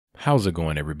How's it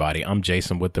going, everybody? I'm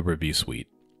Jason with the Review Suite.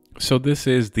 So this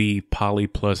is the Poly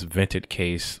Plus Vented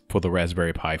Case for the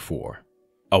Raspberry Pi 4.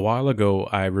 A while ago,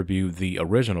 I reviewed the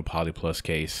original Poly Plus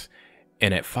case,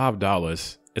 and at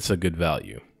 $5, it's a good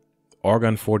value.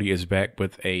 Argon Forty is back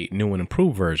with a new and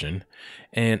improved version,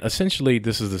 and essentially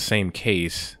this is the same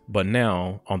case, but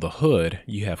now on the hood,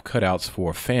 you have cutouts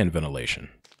for fan ventilation.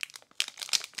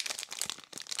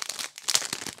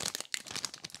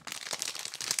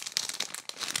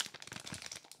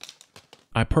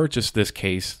 I purchased this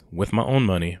case with my own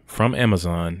money from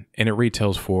Amazon, and it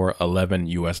retails for $11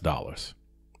 US.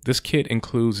 This kit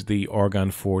includes the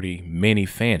Argon Forty Mini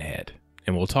Fan Hat,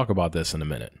 and we'll talk about this in a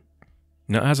minute.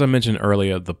 Now, as I mentioned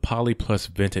earlier, the Poly Plus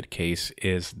Vented Case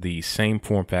is the same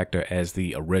form factor as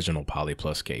the original Poly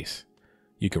Plus case.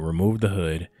 You can remove the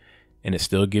hood, and it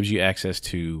still gives you access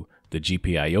to the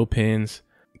GPIO pins,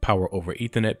 power over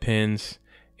Ethernet pins,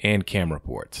 and camera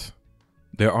ports.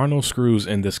 There are no screws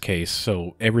in this case,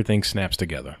 so everything snaps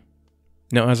together.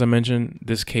 Now, as I mentioned,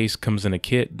 this case comes in a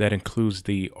kit that includes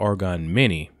the Argon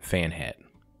Mini Fan Hat.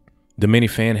 The Mini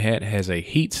Fan Hat has a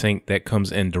heat sink that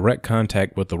comes in direct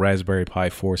contact with the Raspberry Pi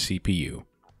 4 CPU.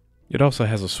 It also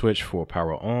has a switch for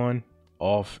power on,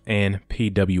 off, and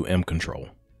PWM control.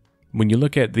 When you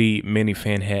look at the Mini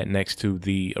Fan Hat next to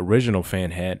the original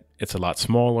Fan Hat, it's a lot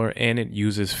smaller and it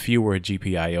uses fewer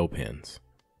GPIO pins.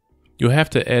 You'll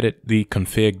have to edit the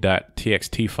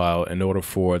config.txt file in order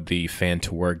for the fan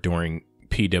to work during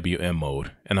PWM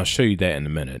mode, and I'll show you that in a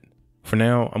minute. For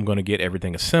now, I'm going to get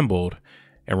everything assembled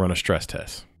and run a stress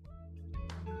test.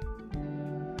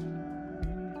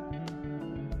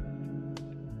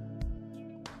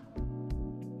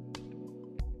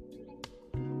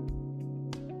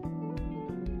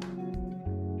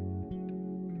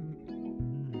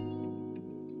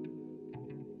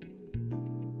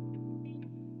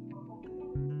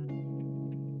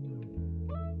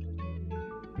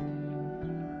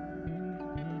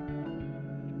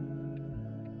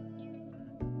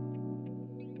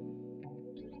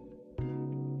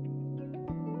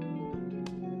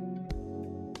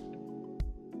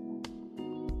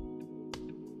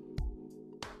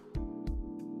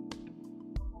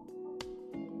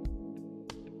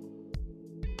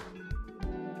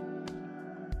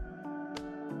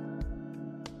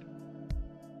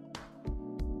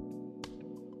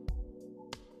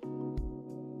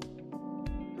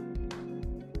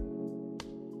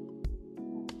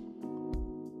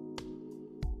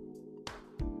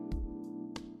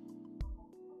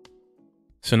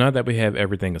 So now that we have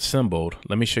everything assembled,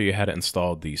 let me show you how to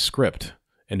install the script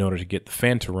in order to get the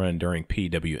fan to run during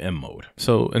PWM mode.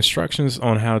 So instructions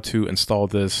on how to install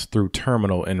this through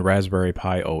terminal in Raspberry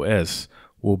Pi OS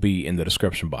will be in the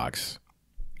description box.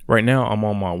 Right now I'm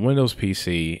on my Windows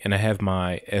PC and I have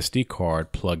my SD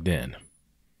card plugged in.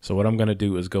 So what I'm going to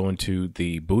do is go into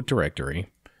the boot directory,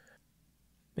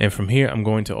 and from here I'm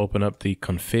going to open up the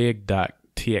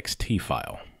config.txt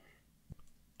file.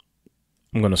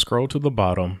 I'm going to scroll to the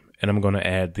bottom and I'm going to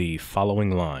add the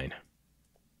following line.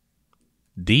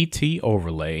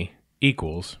 dtoverlay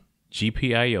equals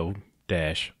gpio-fan,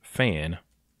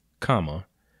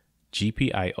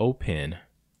 gpiopin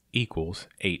equals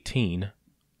 18,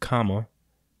 temp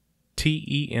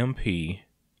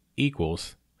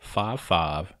equals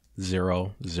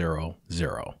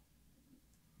 55000.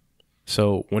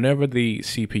 So whenever the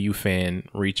CPU fan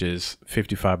reaches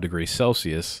 55 degrees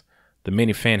Celsius, the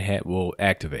Mini Fan Hat will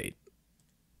activate.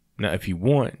 Now, if you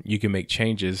want, you can make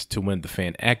changes to when the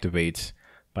fan activates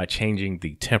by changing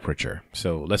the temperature.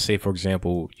 So let's say, for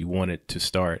example, you want it to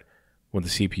start when the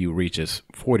CPU reaches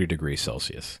 40 degrees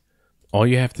Celsius. All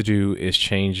you have to do is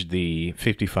change the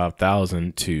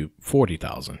 55,000 to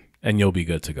 40,000 and you'll be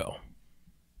good to go.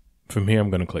 From here, I'm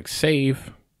going to click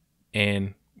Save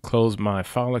and close my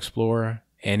File Explorer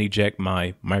and eject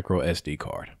my micro SD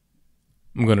card.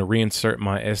 I'm going to reinsert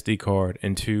my SD card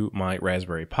into my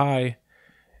Raspberry Pi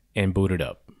and boot it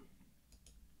up.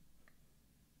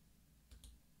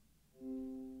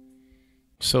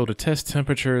 So to test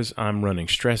temperatures, I'm running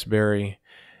Stressberry,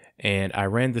 and I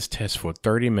ran this test for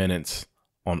 30 minutes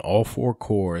on all 4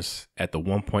 cores at the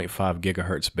 1.5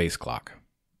 gigahertz base clock.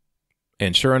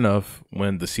 And sure enough,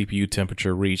 when the CPU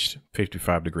temperature reached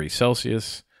 55 degrees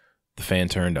Celsius, the fan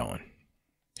turned on.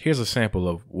 Here's a sample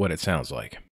of what it sounds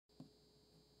like.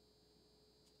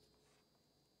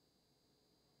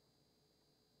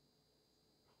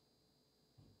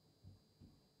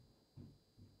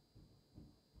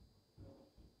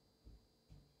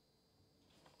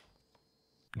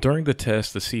 During the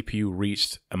test, the CPU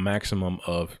reached a maximum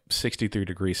of 63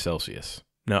 degrees Celsius.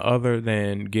 Now, other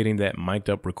than getting that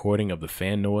mic'd up recording of the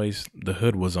fan noise, the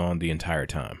hood was on the entire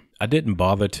time. I didn't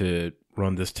bother to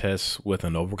run this test with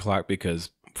an overclock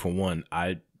because, for one,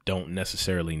 I don't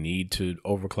necessarily need to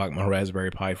overclock my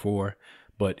Raspberry Pi 4,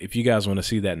 but if you guys want to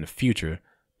see that in the future,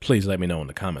 please let me know in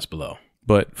the comments below.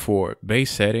 But for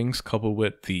base settings coupled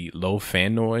with the low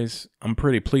fan noise, I'm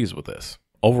pretty pleased with this.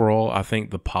 Overall, I think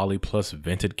the Poly Plus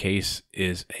Vented Case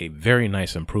is a very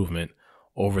nice improvement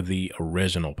over the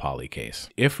original Poly case.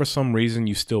 If for some reason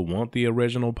you still want the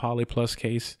original Poly Plus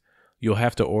case, you'll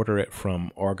have to order it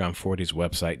from Argon Forty's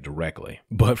website directly.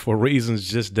 But for reasons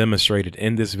just demonstrated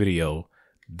in this video,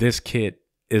 this kit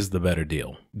is the better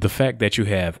deal. The fact that you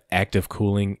have active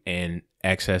cooling and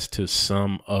access to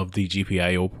some of the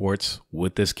GPIO ports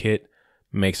with this kit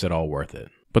makes it all worth it.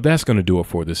 But that's going to do it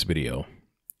for this video.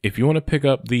 If you want to pick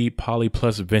up the Poly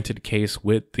Plus Vented Case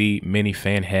with the Mini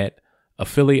Fan Hat,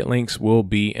 affiliate links will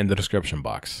be in the description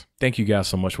box. Thank you guys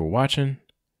so much for watching,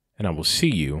 and I will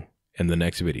see you in the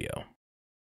next video.